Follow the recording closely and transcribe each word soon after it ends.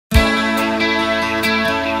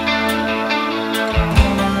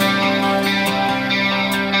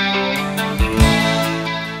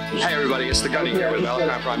the Gunny here with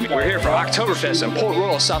Valentine Prime. We're here for Oktoberfest in Port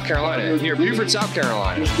Royal, South Carolina, near Beaufort, South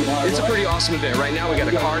Carolina. It's a pretty awesome event. Right now we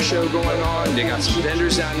got a car show going on. They got some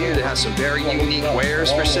vendors down here that have some very unique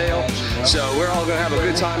wares for sale. So we're all gonna have a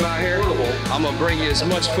good time out here. I'm gonna bring you as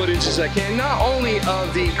much footage as I can, not only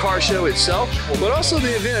of the car show itself, but also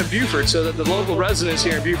the event at Beaufort, so that the local residents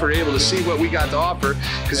here in Beaufort are able to see what we got to offer.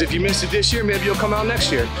 Because if you missed it this year, maybe you'll come out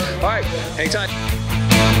next year. All right, hang tight.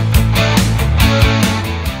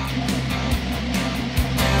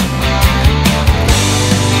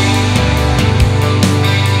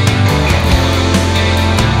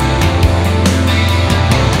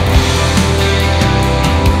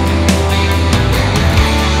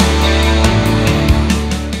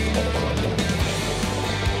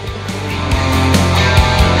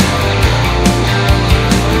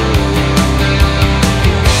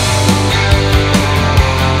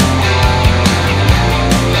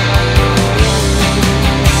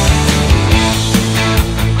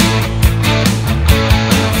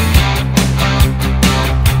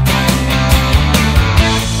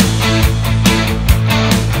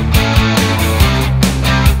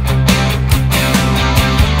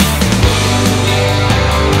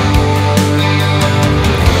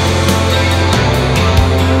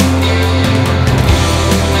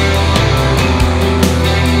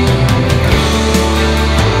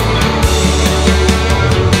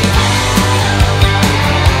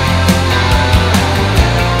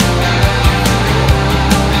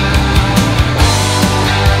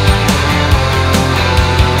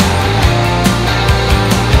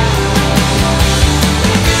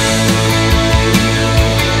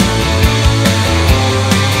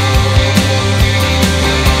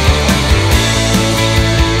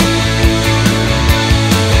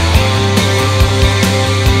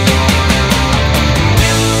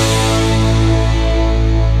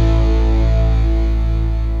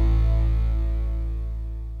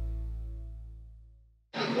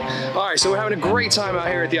 All right, so we're having a great time out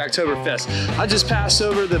here at the Oktoberfest. I just passed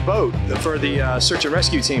over the boat for the search and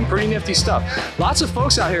rescue team. Pretty nifty stuff. Lots of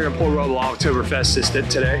folks out here in Port Royal Oktoberfest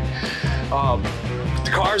today.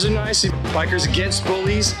 The cars are nice. Bikers Against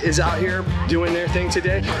Bullies is out here doing their thing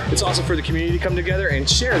today. It's awesome for the community to come together and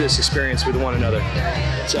share this experience with one another.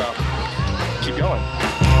 So, keep going.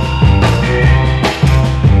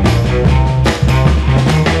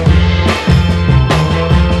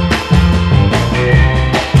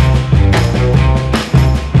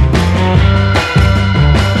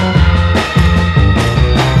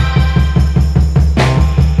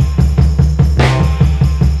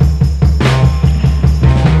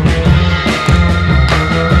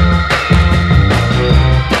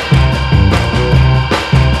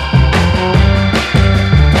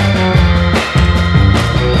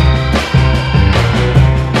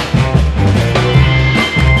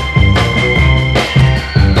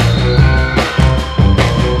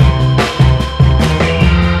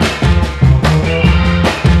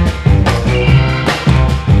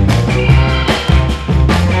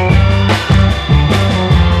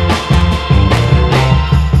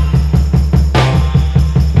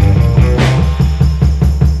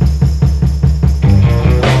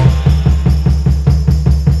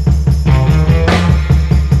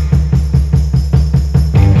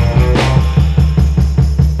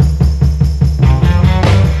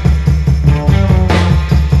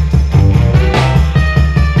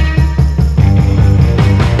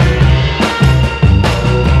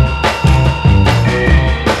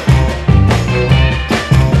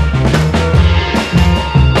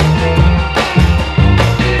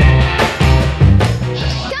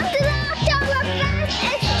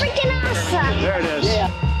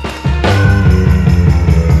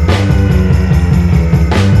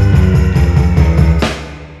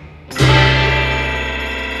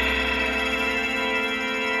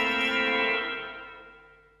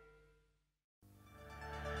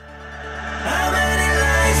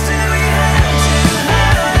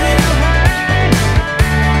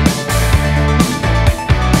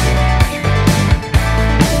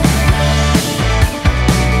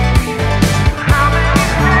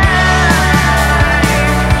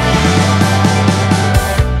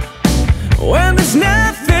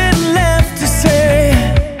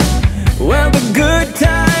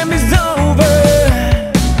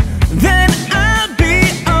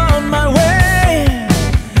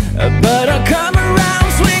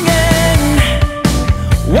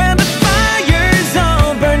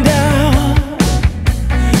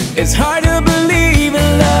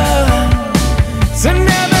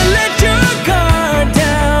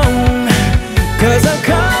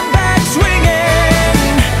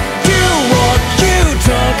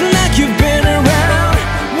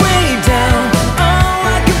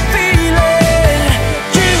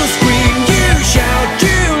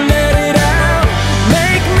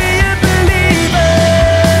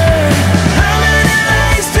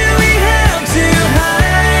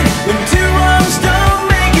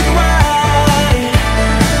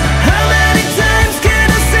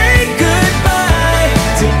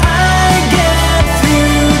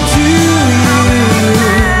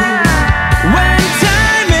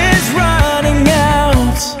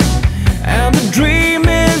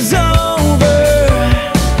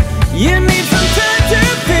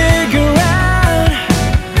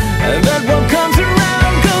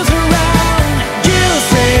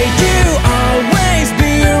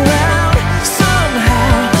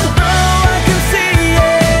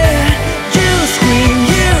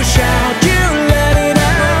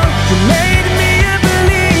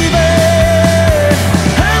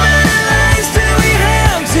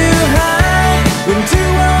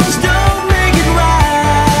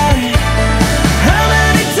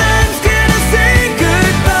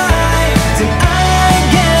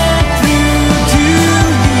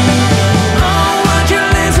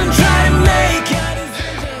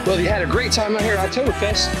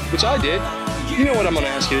 Oktoberfest, which I did, you know what I'm going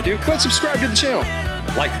to ask you to do. Go ahead and subscribe to the channel.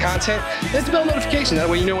 Like the content, and hit the bell notification. That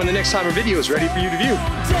way you know when the next time a video is ready for you to view.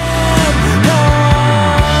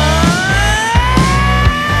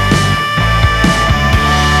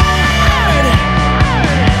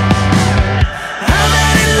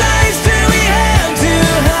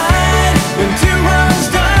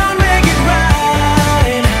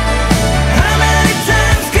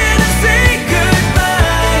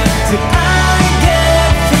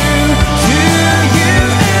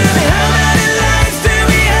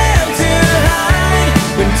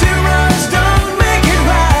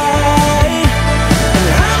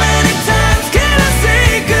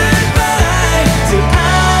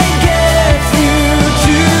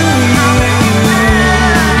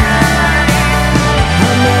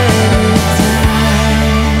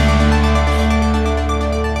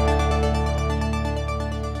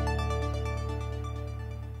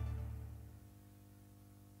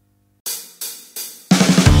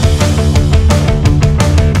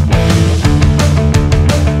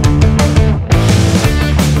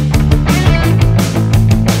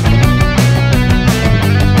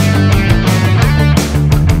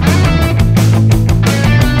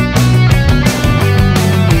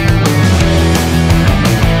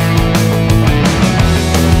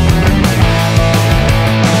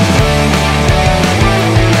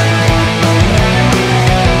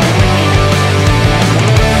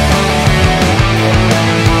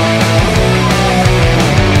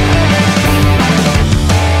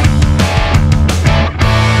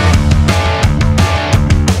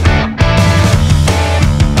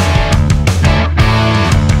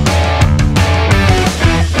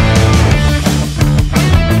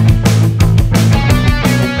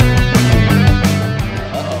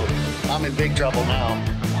 Big trouble now.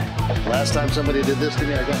 Last time somebody did this to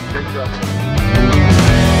me, I got in big trouble.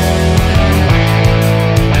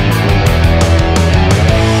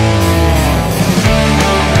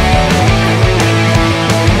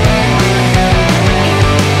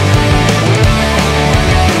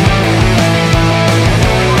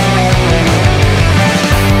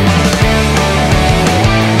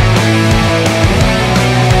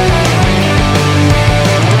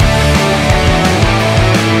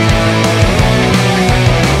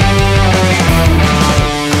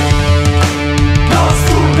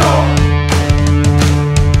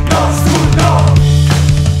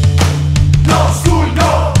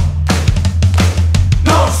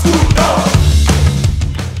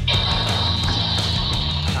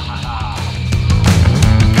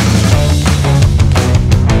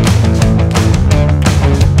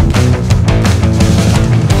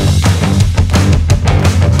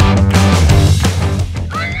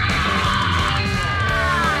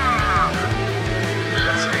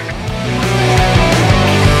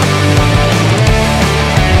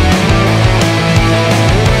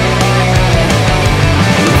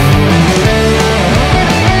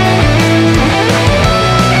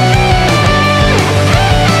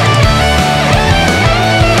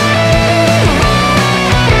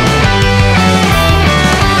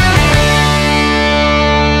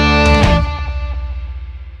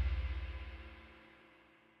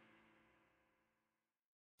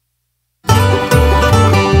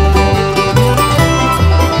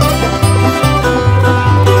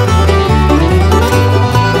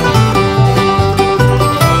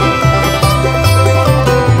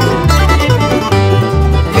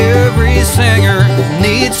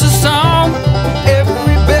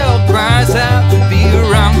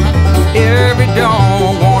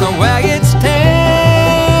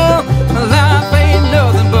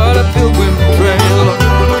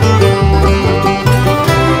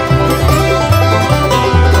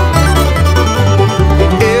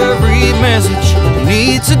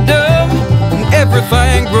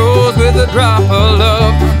 Everything grows with a drop of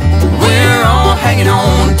love. We're all hanging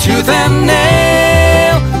on tooth and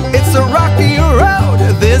nail. It's a rocky road,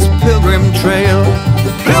 this pilgrim trail.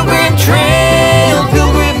 Pilgrim trail,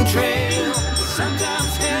 pilgrim trail.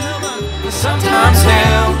 Sometimes heaven, sometimes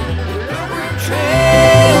hell. Pilgrim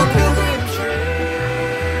trail, pilgrim trail.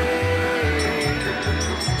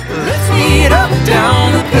 Let's meet up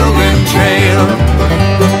down the pilgrim trail.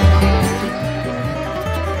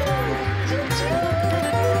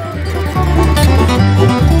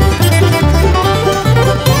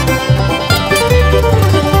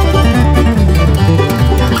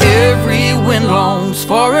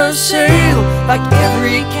 For a sail, like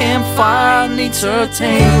every campfire needs a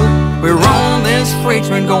tale. We're on this freight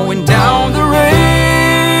train going down the rail,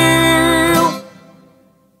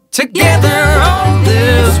 together on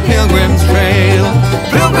this pilgrim's trail.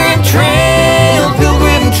 Pilgrim trail,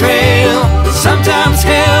 pilgrim trail. Sometimes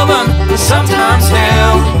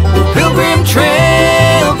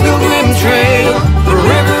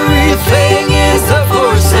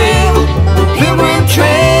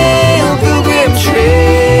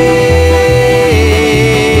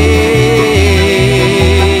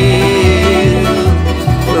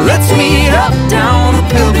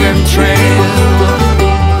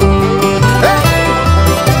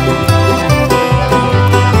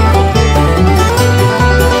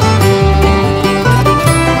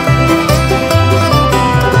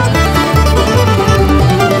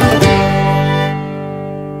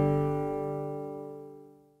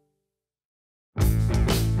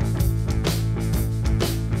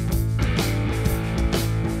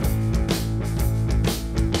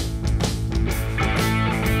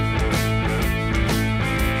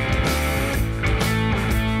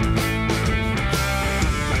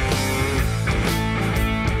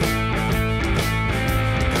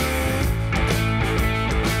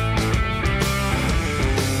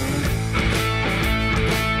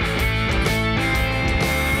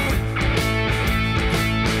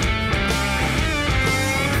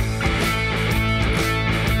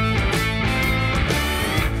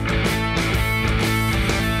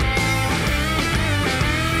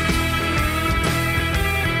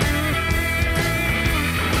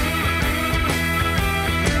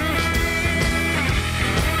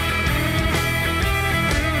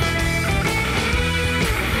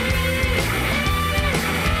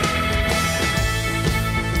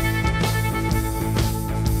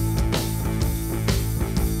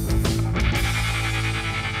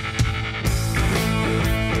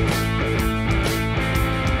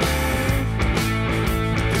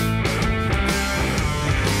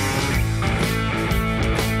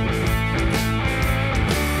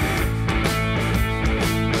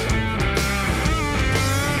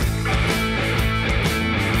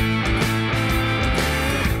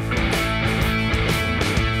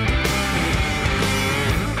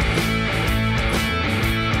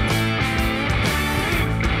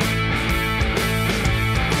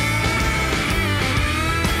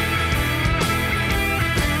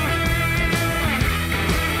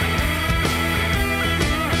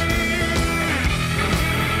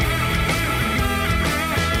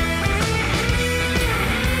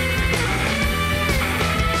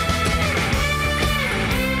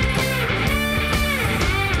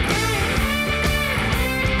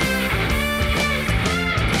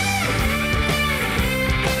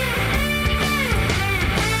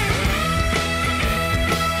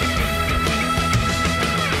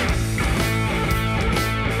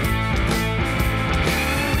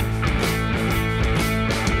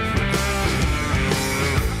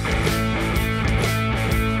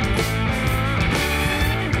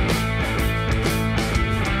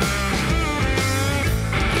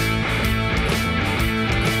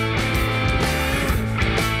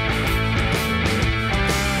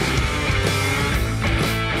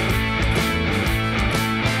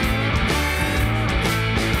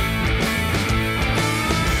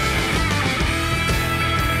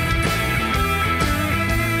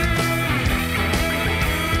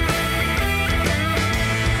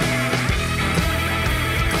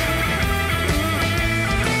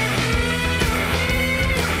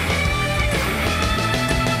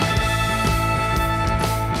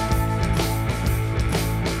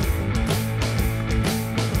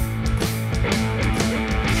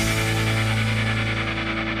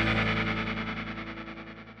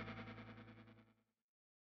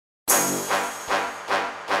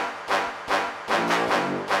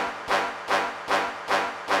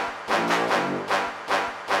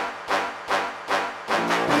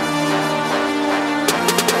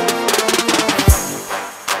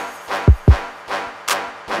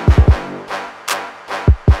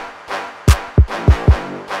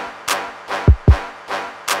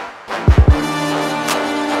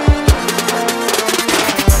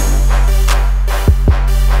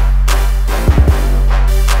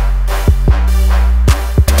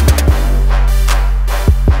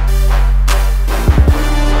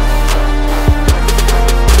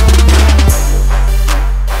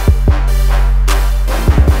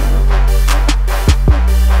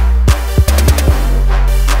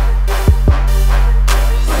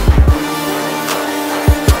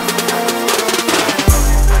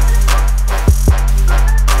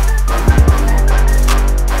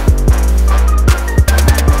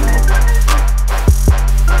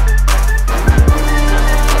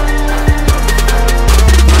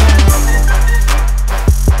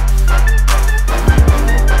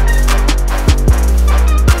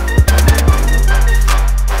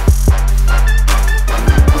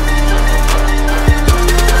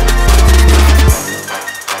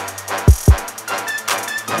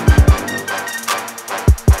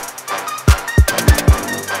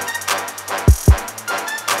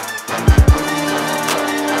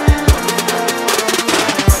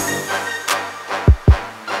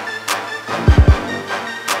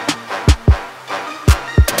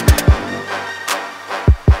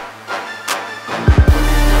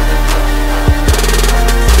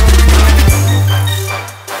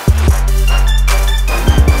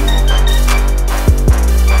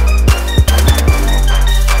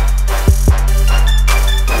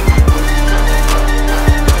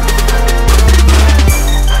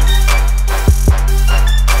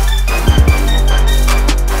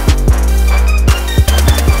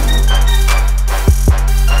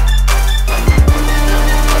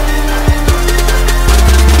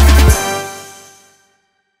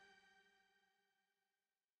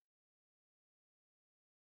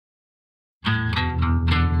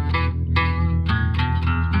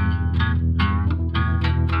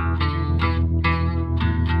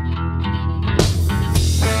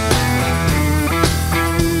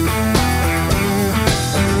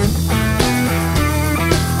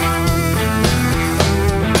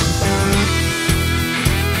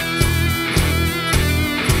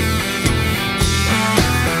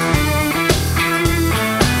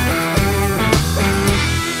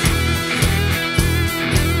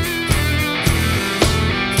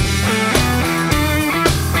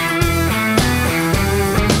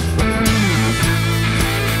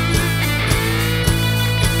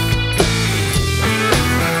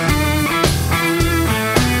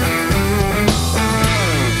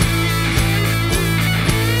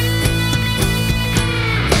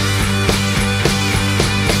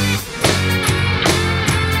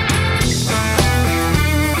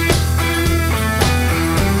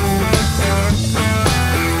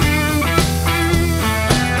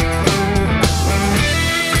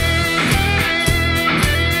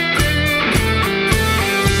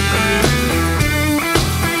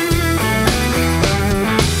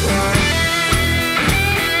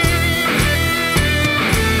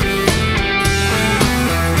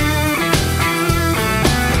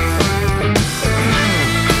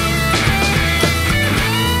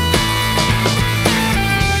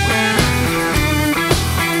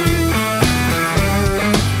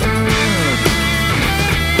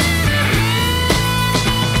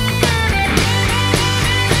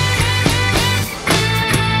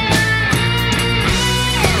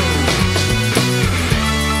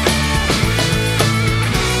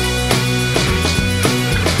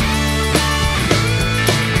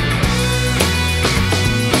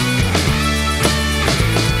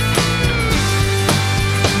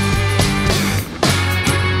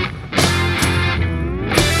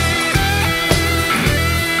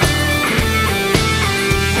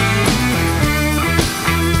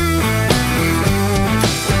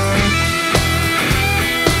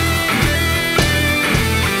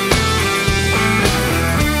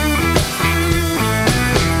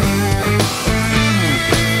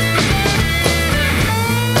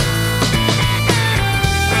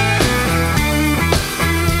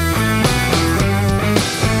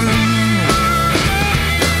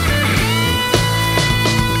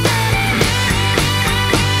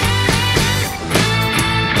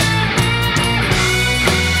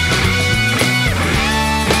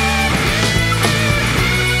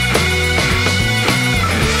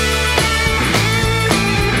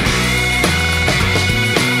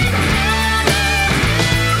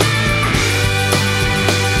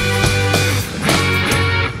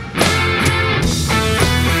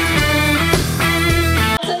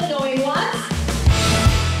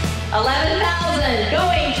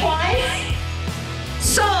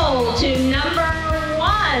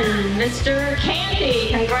Mr. Candy,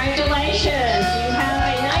 congratulations. You have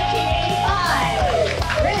a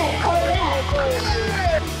 1985 red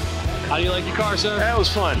Corvette. How do you like your car, sir? That was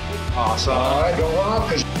fun. Awesome. All right, go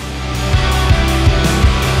on.